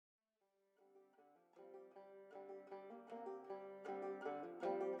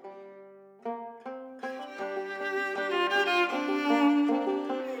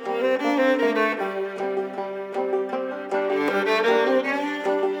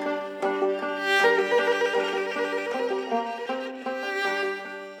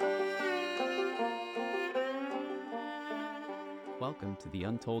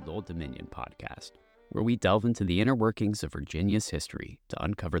Untold Old Dominion podcast, where we delve into the inner workings of Virginia's history to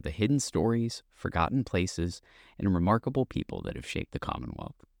uncover the hidden stories, forgotten places, and remarkable people that have shaped the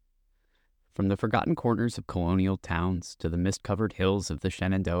Commonwealth. From the forgotten corners of colonial towns to the mist-covered hills of the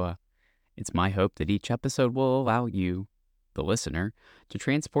Shenandoah, it's my hope that each episode will allow you, the listener, to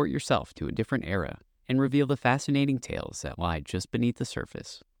transport yourself to a different era and reveal the fascinating tales that lie just beneath the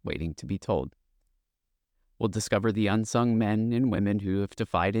surface, waiting to be told. We'll discover the unsung men and women who have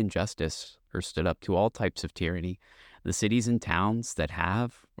defied injustice or stood up to all types of tyranny, the cities and towns that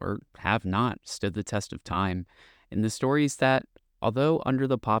have or have not stood the test of time, and the stories that, although under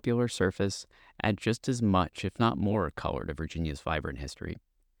the popular surface, add just as much, if not more, color to Virginia's vibrant history.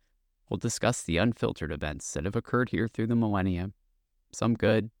 We'll discuss the unfiltered events that have occurred here through the millennia, some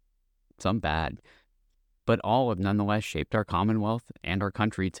good, some bad, but all have nonetheless shaped our Commonwealth and our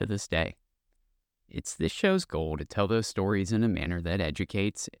country to this day. It's this show's goal to tell those stories in a manner that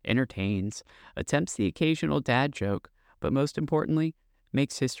educates, entertains, attempts the occasional dad joke, but most importantly,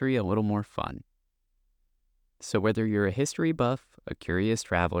 makes history a little more fun. So whether you're a history buff, a curious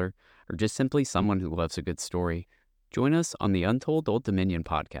traveler, or just simply someone who loves a good story, join us on the Untold Old Dominion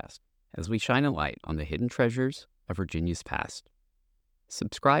podcast as we shine a light on the hidden treasures of Virginia's past.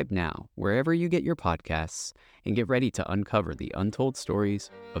 Subscribe now wherever you get your podcasts and get ready to uncover the untold stories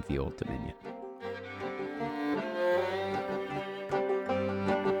of the Old Dominion.